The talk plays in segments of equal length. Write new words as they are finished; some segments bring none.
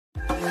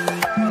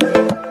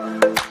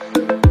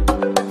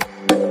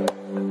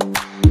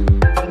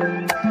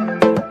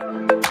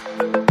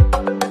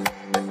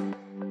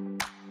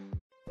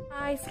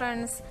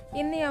Friends,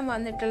 ഇന്ന് ഞാൻ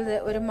വന്നിട്ടുള്ളത്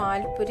ഒരു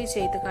മാൽപുരി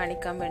ചെയ്ത്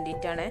കാണിക്കാൻ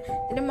വേണ്ടിയിട്ടാണ്.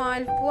 ഇതിന്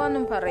മാൽപ്പുവ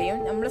എന്നും പറയും.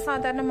 നമ്മൾ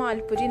സാധാരണ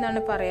മാൽപുരി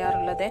എന്നാണ്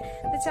പറയാറുള്ളത്.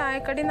 ഇത്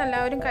ചായക്കടി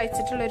എല്ലാവരും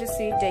കഴിച്ചിട്ടുള്ള ഒരു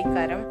സ്വീറ്റ്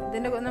ആയിക്കാരം.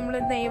 ഇതിന്റെ നമ്മൾ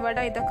നെയ്വട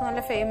ഇതൊക്കെ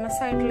നല്ല ഫേമസ്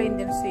ആയിട്ടുള്ള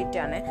ഇന്ത്യൻ സ്വീറ്റ്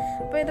ആണ്.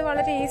 അപ്പോൾ ഇത്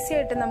വളരെ ഈസി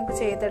ആയിട്ട് നമുക്ക്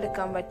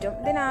ചെയ്തെടുക്കാൻ പറ്റും.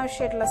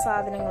 ഇതിനാവശ്യമായിട്ടുള്ള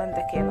സാധനങ്ങൾ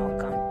എന്തൊക്കെയാണെന്ന്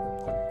നോക്കാം.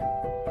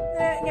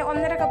 ഞാൻ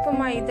 1.5 കപ്പ്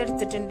മൈദ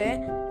എടുത്തിട്ടുണ്ട്,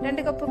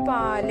 2 കപ്പ്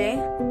പാല്,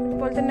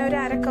 അതുപോലെ തന്നെ ഒരു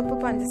 1/2 കപ്പ്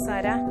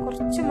പഞ്ചസാര,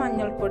 കുറച്ച്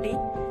മഞ്ഞൾപ്പൊടി,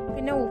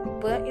 പിന്നെ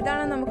ഉപ്പ്.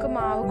 ഇതാണ് നമുക്ക്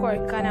മാവ്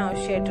കുഴക്കാൻ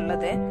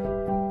ആവശ്യമായിട്ടുള്ളത്.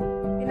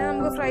 പിന്നെ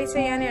നമുക്ക് ഫ്രൈ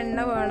ചെയ്യാൻ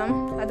എണ്ണ വേണം.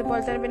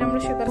 അതുപോലെ തന്നെ പിന്നെ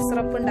നമ്മൾ ഷുഗർ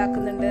സിറപ്പ്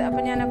ഉണ്ടാക്കുന്നുണ്ട്.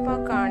 അപ്പം ഞാനപ്പോൾ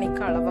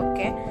കാണിക്കാം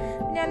അളവൊക്കെ.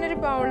 ഞാനൊരു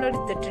ബൗൾ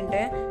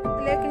എടുത്തിട്ടുണ്ട്.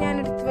 ഇതിലേക്ക് ഞാൻ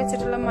എടുത്തു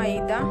വെച്ചിട്ടുള്ള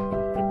മൈദ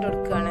ഇട്ട്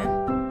കൊടുക്കുകയാണ്.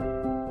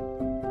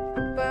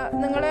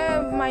 നിങ്ങൾ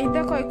മൈദ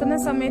കുഴക്കുന്ന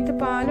സമയത്ത്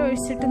പാൽ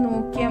ഒഴിച്ചിട്ട്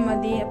നോക്കിയാൽ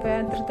മതി. അപ്പോൾ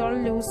എത്രത്തോളം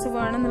ലൂസ്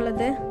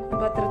വേണമെന്നുള്ളത്.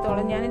 അപ്പോൾ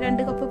അത്രത്തോളം ഞാൻ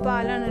 2 കപ്പ്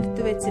പാലാണ്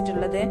എടുത്ത്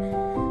വെച്ചിട്ടുള്ളത്.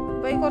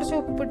 അപ്പോൾ ഈ കുറച്ച്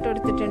ഉപ്പിട്ട്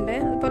കൊടുത്തിട്ടുണ്ട്.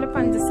 അതുപോലെ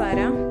പഞ്ചസാര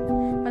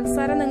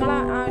നിങ്ങൾ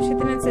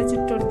ആവശ്യത്തിനനുസരിച്ച്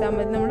ഇട്ട് കൊടുത്താൽ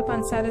മതി. നമ്മൾ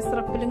പഞ്ചസാര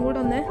സിറപ്പിലും കൂടെ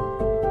ഒന്ന്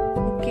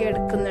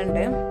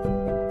മുക്കിയെടുക്കുന്നുണ്ട്.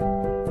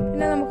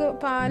 പിന്നെ നമുക്ക്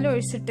പാൽ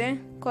ഒഴിച്ചിട്ട്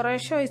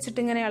കുറേശ്ശെ ഒഴിച്ചിട്ട്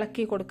ഇങ്ങനെ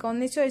ഇളക്കി കൊടുക്കുക.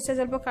 ഒന്നിച്ച് ഒഴിച്ചാൽ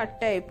ചിലപ്പോൾ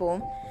കട്ടായി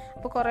പോവും.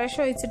 അപ്പോൾ കുറേശ്ശെ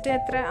ഒഴിച്ചിട്ട്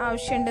എത്ര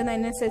ആവശ്യമുണ്ടെന്ന്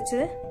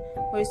അതിനനുസരിച്ച്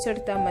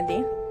ഒഴിച്ചെടുത്താൽ മതി.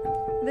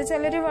 ഇത്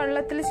ചിലർ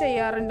വെള്ളത്തിൽ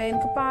ചെയ്യാറുണ്ട്.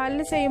 എനിക്ക്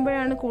പാലിൽ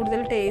ചെയ്യുമ്പോഴാണ്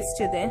കൂടുതൽ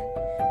ടേസ്റ്റ് ഇത്.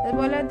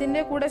 അതുപോലെ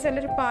അതിൻ്റെ കൂടെ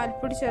ചിലർ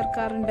പാൽപ്പൊടി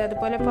ചേർക്കാറുണ്ട്.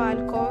 അതുപോലെ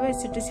പാൽക്കോവ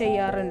വെച്ചിട്ട്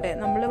ചെയ്യാറുണ്ട്.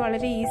 നമ്മൾ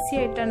വളരെ ഈസി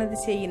ആയിട്ടാണ് ഇത്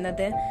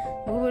ചെയ്യുന്നത്.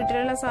 നമുക്ക്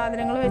വീട്ടിലുള്ള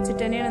സാധനങ്ങൾ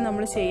വെച്ചിട്ട് തന്നെയാണ്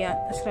നമ്മൾ ചെയ്യാൻ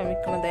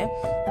ശ്രമിക്കുന്നത്.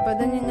 അപ്പോൾ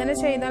അത് ഇങ്ങനെ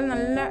ചെയ്താൽ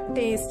നല്ല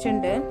ടേസ്റ്റ്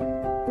ഉണ്ട്.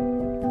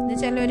 ഇത്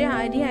ചിലർ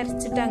അരി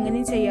അരച്ചിട്ട്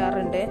അങ്ങനെ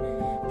ചെയ്യാറുണ്ട്.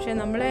 പക്ഷെ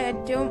നമ്മൾ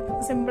ഏറ്റവും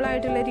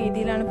സിമ്പിളായിട്ടുള്ള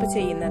രീതിയിലാണ് ഇപ്പോൾ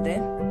ചെയ്യുന്നത്.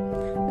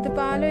 ഇത്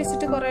പാൽ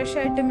വെച്ചിട്ട്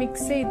കുറേശ്ശായിട്ട്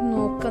മിക്സ് ചെയ്ത്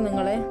നോക്കുക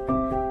നിങ്ങൾ,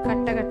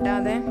 കട്ട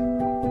കെട്ടാതെ.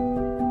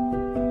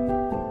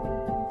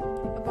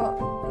 അപ്പോൾ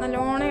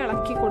നല്ലോണം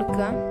ഇളക്കി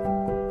കൊടുക്കുക.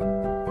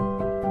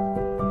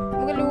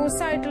 നമുക്ക്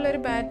ലൂസായിട്ടുള്ള ഒരു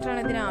ബാറ്ററാണ്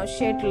ഇതിന്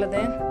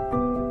ആവശ്യമായിട്ടുള്ളത്.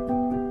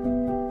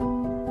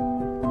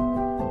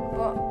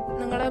 അപ്പോൾ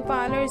നിങ്ങൾ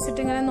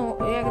പാലൊഴിച്ചിട്ട് ഇങ്ങനെ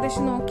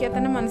ഏകദേശം നോക്കിയാൽ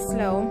തന്നെ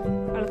മനസ്സിലാവും.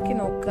 ഇളക്കി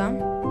നോക്കുക.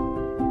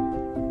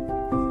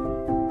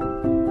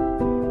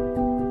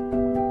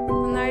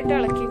 നന്നായിട്ട്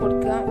ഇളക്കി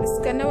കൊടുക്കുക.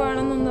 വിസ്ക് തന്നെ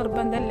വേണമെന്നൊന്നും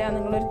നിർബന്ധമില്ല.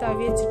 നിങ്ങളൊരു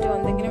തവി വെച്ചിട്ടോ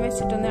എന്തെങ്കിലും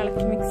വെച്ചിട്ടൊന്ന്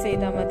ഇളക്കി മിക്സ്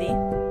ചെയ്താൽ മതി.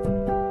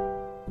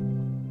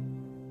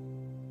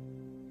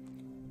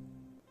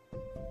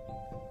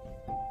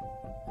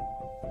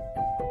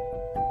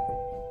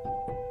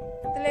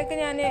 ഇതിലേക്ക്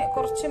ഞാൻ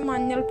കുറച്ച്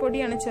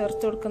മഞ്ഞൾപ്പൊടിയാണ്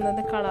ചേർത്ത് കൊടുക്കുന്നത്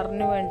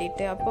കളറിന്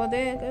വേണ്ടിയിട്ട്. അപ്പോൾ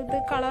ഇത്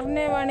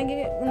കളറിന് വേണമെങ്കിൽ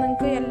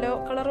നിങ്ങൾക്ക് യെല്ലോ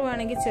കളർ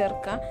വേണമെങ്കിൽ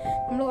ചേർക്കാം.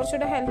 നമ്മൾ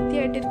കുറച്ചുകൂടെ ഹെൽത്തി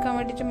ആയിട്ടിരിക്കാൻ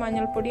വേണ്ടിയിട്ട്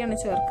മഞ്ഞൾപ്പൊടിയാണ്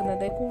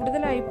ചേർക്കുന്നത്.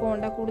 കൂടുതലായി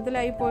പോകണ്ട.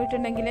 കൂടുതലായി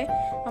പോയിട്ടുണ്ടെങ്കിൽ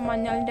ആ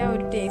മഞ്ഞളിൻ്റെ ആ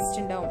ഒരു ടേസ്റ്റ്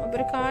ഉണ്ടാവും. അപ്പോൾ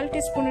ഒരു 1/4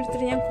 ടീസ്പൂൺ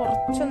എടുത്തിട്ട് ഞാൻ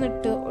കുറച്ചൊന്ന്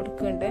ഇട്ട്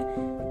കൊടുക്കുന്നുണ്ട്.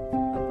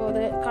 അപ്പോൾ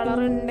അത്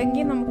കളർ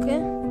ഉണ്ടെങ്കിൽ നമുക്ക്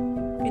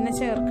പിന്നെ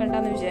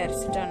ചേർക്കണ്ടെന്ന്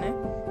വിചാരിച്ചിട്ടാണ്.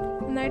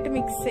 നന്നായിട്ട്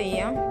മിക്സ്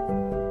ചെയ്യാം.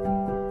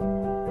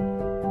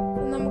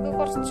 നമുക്ക്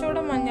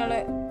കുറച്ചുകൂടെ മഞ്ഞൾ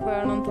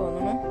വേണം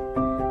തോന്നുന്നു.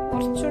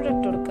 കുറച്ചുകൂടെ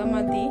ഇട്ട് കൊടുക്കാം.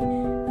 മതി,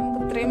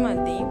 നമുക്ക് ഇത്രയും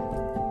മതി.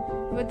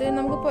 അപ്പോൾ ഇത്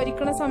നമുക്ക്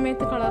പൊരിക്കണ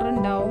സമയത്ത് കളർ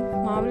ഉണ്ടാവും.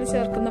 മാവിൽ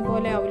ചേർക്കുന്ന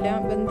പോലെ ആവില്ല.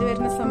 വെന്ത്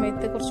വരുന്ന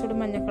സമയത്ത് കുറച്ചുകൂടി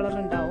മഞ്ഞ കളർ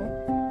ഉണ്ടാവും.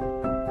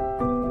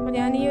 അപ്പോൾ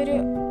ഞാൻ ഈ ഒരു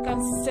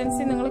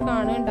കൺസിസ്റ്റൻസി നിങ്ങൾ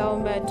കാണുന്നുണ്ടാവും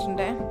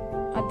ബാറ്ററിൻ്റെ.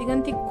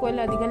 അധികം തിക്കും അല്ല,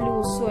 അധികം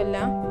ലൂസും അല്ല,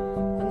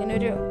 അങ്ങനെ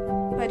ഒരു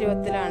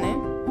പരുവത്തിലാണ്.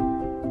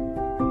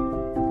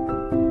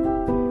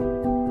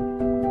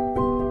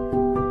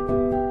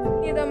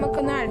 ഇത്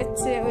നമുക്കൊന്ന്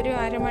അടച്ച് ഒരു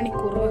 1/2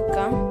 മണിക്കൂർ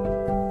വെക്കാം.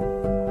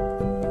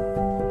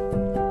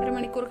 1/2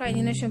 മണിക്കൂർ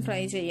കഴിഞ്ഞതിന് ശേഷം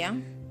ഫ്രൈ ചെയ്യാം.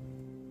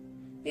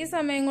 ഈ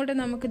സമയം കൊണ്ട്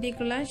നമുക്ക്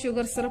ഇതിലേക്കുള്ള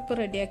ഷുഗർ സിറപ്പ്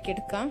റെഡിയാക്കി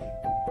എടുക്കാം.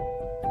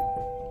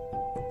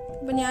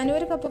 അപ്പൊ ഞാൻ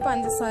 1 കപ്പ്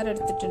പഞ്ചസാര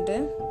എടുത്തിട്ടുണ്ട്.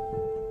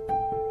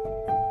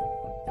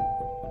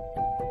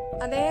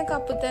 അതേ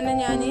കപ്പ് തന്നെ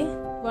ഞാൻ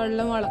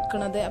വെള്ളം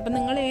അളക്കണത്. അപ്പൊ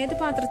നിങ്ങൾ ഏത്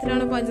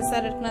പാത്രത്തിലാണ്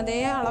പഞ്ചസാര എടുക്കുന്നത് അതേ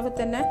അളവ്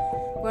തന്നെ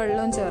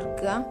വെള്ളം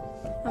ചേർക്കുക.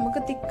 നമുക്ക്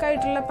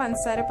തിക്കായിട്ടുള്ള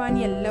പഞ്ചസാര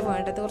പാനിയല്ല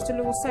വേണ്ടത്, കുറച്ച്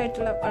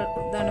ലൂസായിട്ടുള്ള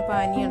ഇതാണ്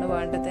പാനിയാണ്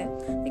വേണ്ടത്.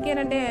 എനിക്ക്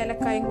 2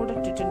 ഏലക്കായും കൂടെ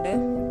ഇട്ടിട്ടുണ്ട്.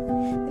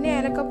 പിന്നെ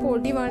ഏലക്ക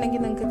പൊടി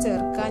വേണമെങ്കിൽ നിങ്ങൾക്ക്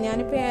ചേർക്കാം.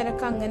 ഞാനിപ്പോൾ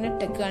ഏലക്ക അങ്ങനെ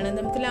ഇട്ടേക്കാണ്.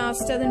 നമുക്ക്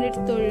ലാസ്റ്റ് അതിൻ്റെ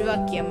എടുത്ത്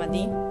ഒഴിവാക്കിയാൽ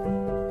മതി.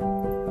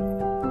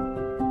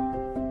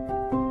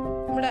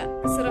 നമ്മുടെ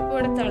സിറപ്പ്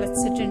ഇവിടെ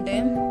തിളച്ചിട്ടുണ്ട്.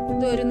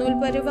 ഇത് ഒരു നൂൽ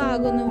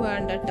പരുവാകൊന്നും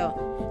വേണ്ട കേട്ടോ.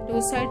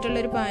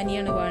 ലൂസായിട്ടുള്ളൊരു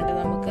പാനിയാണ് വേണ്ടത്.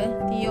 നമുക്ക്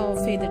തീ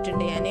ഓഫ്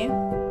ചെയ്തിട്ടുണ്ട് ഞാൻ.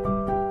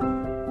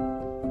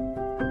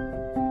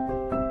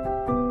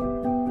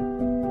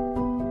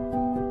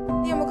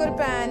 നമുക്കൊരു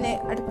പാന്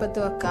അടുപ്പത്ത്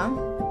വെക്കാം.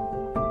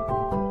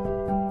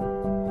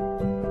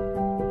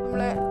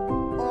 നമ്മള്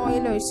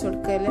ഓയിൽ ഒഴിച്ചു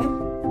കൊടുക്കല്.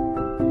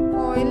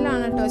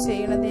 ഓയിലാണ് കേട്ടോ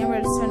ചെയ്യണത്. ഞാൻ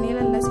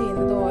വെളിച്ചെണ്ണയിലല്ല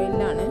ചെയ്യുന്നത്,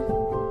 ഓയിലാണ്.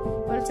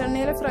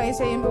 വെളിച്ചെണ്ണയിൽ ഫ്രൈ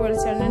ചെയ്യുമ്പോൾ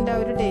വെളിച്ചെണ്ണൻ്റെ ആ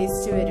ഒരു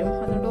ടേസ്റ്റ് വരും.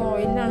 അതുകൊണ്ട്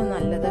ഓയിലാണ്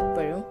നല്ലത്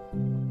എപ്പോഴും.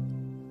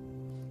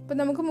 അപ്പം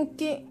നമുക്ക്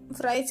മുക്കി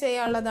ഫ്രൈ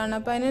ചെയ്യാനുള്ളതാണ്.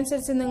 അപ്പം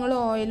അതിനനുസരിച്ച് നിങ്ങൾ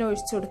ഓയിൽ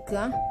ഒഴിച്ചു കൊടുക്കുക.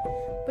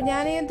 അപ്പം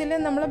ഞാൻ ഇതിൽ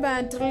നമ്മളെ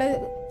ബാറ്ററിൽ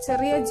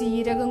ചെറിയ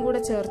ജീരകം കൂടെ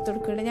ചേർത്ത്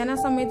കൊടുക്കുന്നുണ്ട്. ഞാൻ ആ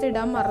സമയത്ത്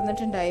ഇടാൻ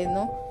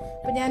മറന്നിട്ടുണ്ടായിരുന്നു.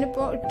 അപ്പം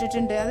ഞാനിപ്പോൾ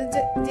ഇട്ടിട്ടുണ്ട്. അത്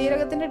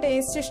ജീരകത്തിൻ്റെ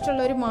ടേസ്റ്റ്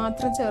ഇഷ്ടമുള്ളവർ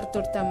മാത്രം ചേർത്ത്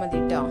കൊടുത്താൽ മതി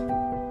കേട്ടോ.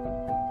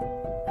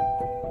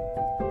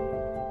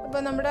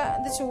 അപ്പം നമ്മുടെ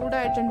ഇത്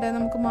ചൂടായിട്ടുണ്ട്.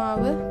 നമുക്ക്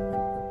മാവ്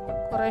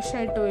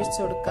കുറേശ്ശായിട്ട് ഒഴിച്ചു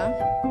കൊടുക്കാം.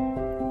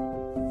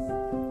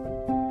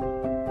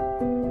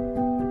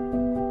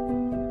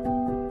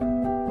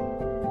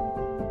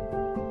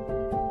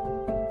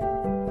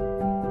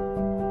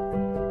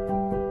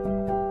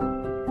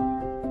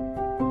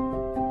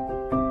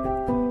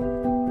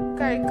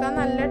 കഴിക്കാൻ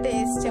നല്ല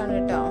ടേസ്റ്റ് ആണ്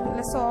കേട്ടോ.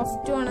 നല്ല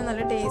സോഫ്റ്റും ആണ്,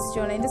 നല്ല ടേസ്റ്റും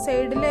ആണ്. അതിന്റെ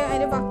സൈഡിൽ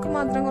അതിന്റെ വക്ക്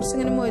മാത്രം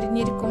കുറച്ചിങ്ങനെ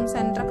മൊരിഞ്ഞിരിക്കും,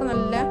 സെന്ററൊക്കെ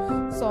നല്ല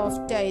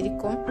സോഫ്റ്റ്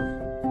ആയിരിക്കും.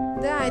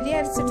 ഇത് അരി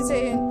അരച്ചിട്ട്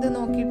ചെയ്ത്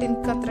നോക്കിയിട്ട്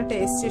എനിക്ക് അത്ര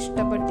ടേസ്റ്റ്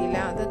ഇഷ്ടപ്പെട്ടില്ല.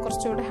 അത്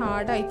കുറച്ചുകൂടെ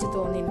ഹാർഡായിട്ട്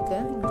തോന്നി.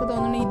 എനിക്ക്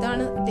തോന്നുന്നു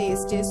ഇതാണ്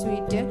ടേസ്റ്റ്.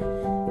 സ്വീറ്റും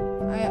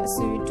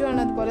ആണ്,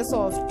 അതുപോലെ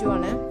സോഫ്റ്റും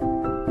ആണ്.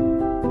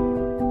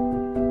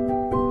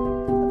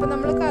 അപ്പൊ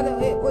നമ്മൾക്ക് അത്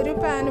ഒരു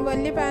പാൻ,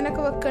 വലിയ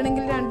പാനൊക്കെ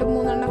വെക്കണമെങ്കിൽ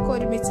 2-3 എണ്ണൊക്കെ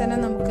ഒരുമിച്ച് തന്നെ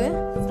നമുക്ക്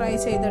ഫ്രൈ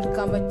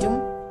ചെയ്തെടുക്കാൻ പറ്റും.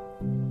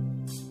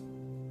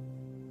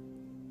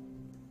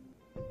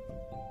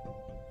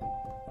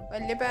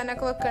 വലിയ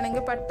പാനൊക്കെ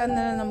വെക്കണമെങ്കിൽ പെട്ടെന്ന്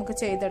തന്നെ നമുക്ക്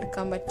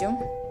ചെയ്തെടുക്കാൻ പറ്റും.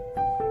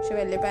 പക്ഷെ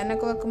വലിയ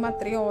പാനൊക്കെ വെക്കുമ്പോൾ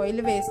അത്രയും ഓയിൽ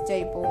വേസ്റ്റ്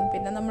ആയി പോകും.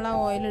 പിന്നെ നമ്മൾ ആ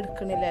ഓയിൽ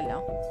എടുക്കണില്ലല്ലോ.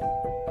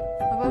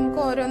 അപ്പൊ നമുക്ക്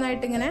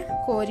ഓരോന്നായിട്ട് ഇങ്ങനെ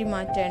കോരി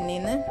മാറ്റാം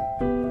എണ്ണീന്ന്.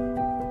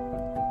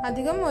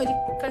 അധികം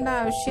മൊരിക്കേണ്ട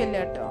ആവശ്യമില്ല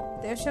കേട്ടോ.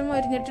 അത്യാവശ്യം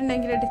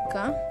മൊരിഞ്ഞിട്ടുണ്ടെങ്കിൽ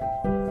എടുക്കാം.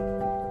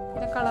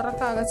 പിന്നെ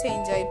കളറൊക്കെ ആകെ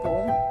ചേഞ്ച് ആയി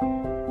പോവും.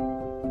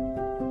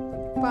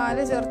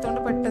 പാല്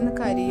ചേർത്തോണ്ട് പെട്ടെന്ന്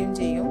കരിയും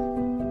ചെയ്യും.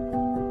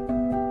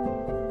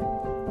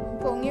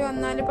 പൊങ്ങി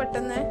വന്നാൽ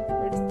പെട്ടെന്ന്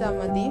എടുത്താൽ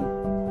മതി.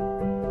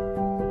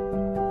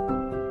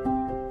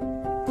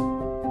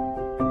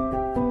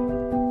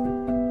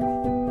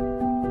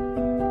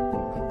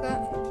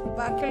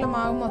 ബാക്കിയുള്ള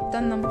മാവ്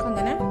മൊത്തം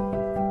നമുക്കങ്ങനെ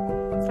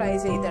ഫ്രൈ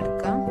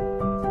ചെയ്തെടുക്കാം.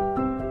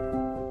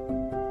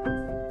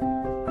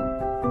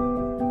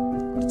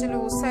 കുറച്ച്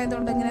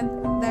ലൂസായതുകൊണ്ട് ഇങ്ങനെ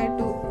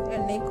ഇതായിട്ട്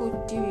എണ്ണയ്ക്ക്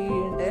ഉറ്റി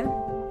വീഴുന്നുണ്ട്.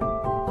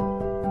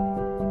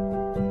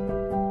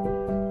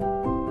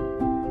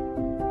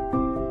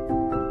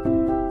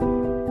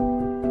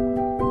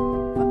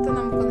 മൊത്തം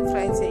നമുക്കൊന്ന്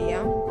ഫ്രൈ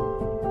ചെയ്യാം.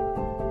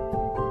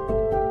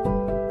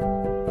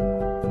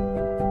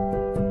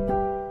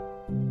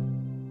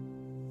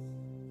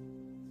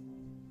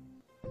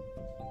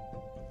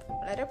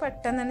 വളരെ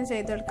പെട്ടെന്ന് തന്നെ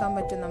ചെയ്തെടുക്കാൻ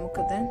പറ്റും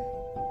നമുക്കിത്.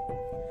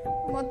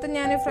 മൊത്തം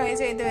ഞാൻ ഫ്രൈ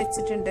ചെയ്ത്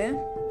വെച്ചിട്ടുണ്ട്.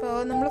 ഇപ്പോൾ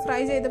നമ്മൾ ഫ്രൈ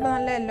ചെയ്തപ്പോൾ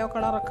നല്ല യെല്ലോ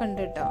കളറൊക്കെ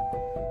ഉണ്ട് കേട്ടോ.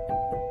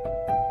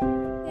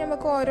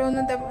 നമുക്ക്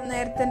ഓരോന്നും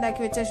നേരത്തെ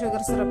ഉണ്ടാക്കി വെച്ച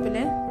ഷുഗർ സിറപ്പിൽ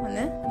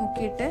ഒന്ന്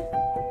മുക്കിയിട്ട്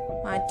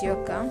മാറ്റി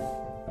വെക്കാം.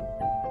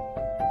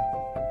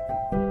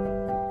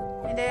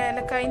 അതിൻ്റെ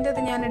ഏലക്കായിൻ്റെ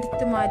അത് ഞാൻ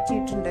എടുത്ത്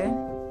മാറ്റിയിട്ടുണ്ട്.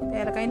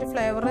 ഏലക്കായിൻ്റെ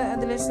ഫ്ലേവർ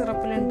അതിൽ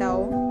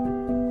സിറപ്പിലുണ്ടാവും.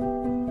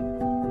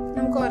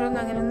 നമുക്ക്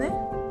ഓരോന്നും അങ്ങനെ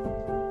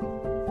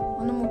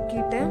ഒന്ന്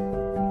മുക്കിയിട്ട്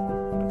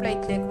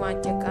പ്ലേറ്റിലേക്ക്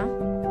മാറ്റി വെക്കാം.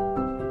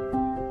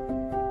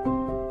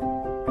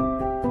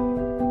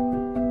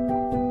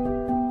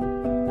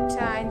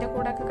 ചായന്റെ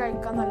കൂടെ ഒക്കെ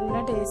കഴിക്കാൻ നല്ല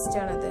ടേസ്റ്റ്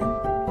ആണത്.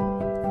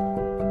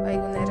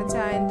 വൈകുന്നേരം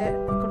ചായന്റെ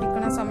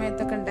കുടിക്കുന്ന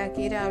സമയത്തൊക്കെ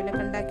ഉണ്ടാക്കി, രാവിലെ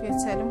ഒക്കെ ഉണ്ടാക്കി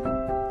വെച്ചാലും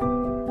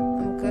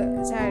നമുക്ക്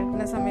ചായ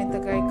കുടിക്കുന്ന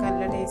സമയത്തൊക്കെ കഴിക്കാൻ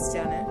നല്ല ടേസ്റ്റ്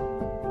ആണ്.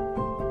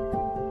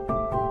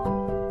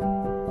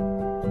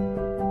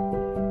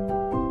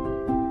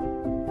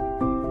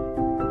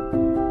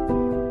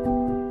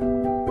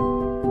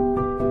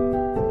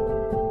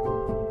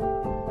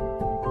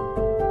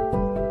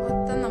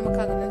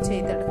 നമുക്കങ്ങനെ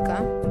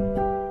ചെയ്തെടുക്കാം.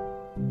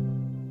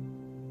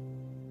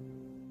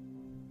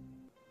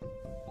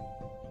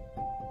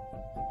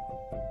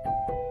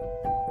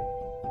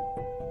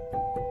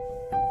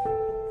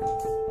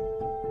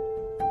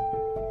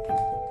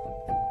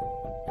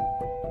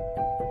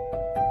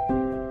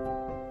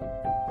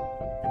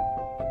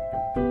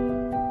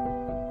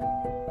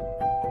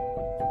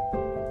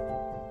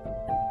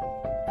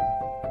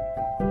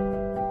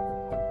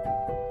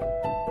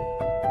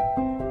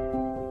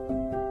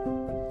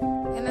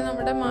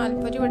 നമ്മുടെ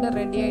മാൽപ്പുരി ഇവിടെ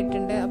റെഡി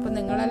ആയിട്ടുണ്ട്. അപ്പോൾ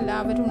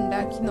നിങ്ങളെല്ലാവരും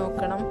ഉണ്ടാക്കി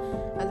നോക്കണം.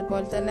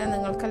 അതുപോലെ തന്നെ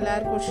നിങ്ങൾക്ക്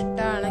എല്ലാവർക്കും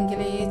ഇഷ്ടമാണെങ്കിൽ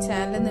ഈ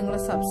ചാനൽ നിങ്ങൾ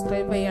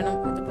സബ്സ്ക്രൈബ് ചെയ്യണം.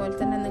 അതുപോലെ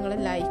തന്നെ നിങ്ങൾ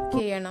ലൈക്ക്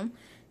ചെയ്യണം.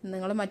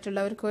 നിങ്ങൾ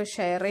മറ്റുള്ളവർക്ക്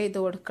ഷെയർ ചെയ്ത്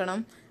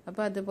കൊടുക്കണം.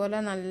 അപ്പോൾ അതുപോലെ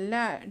നല്ല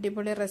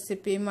അടിപൊളി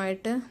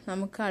റെസിപ്പിയുമായിട്ട്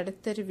നമുക്ക്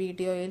അടുത്തൊരു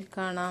വീഡിയോയിൽ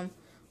കാണാം.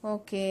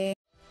 ഓക്കേ.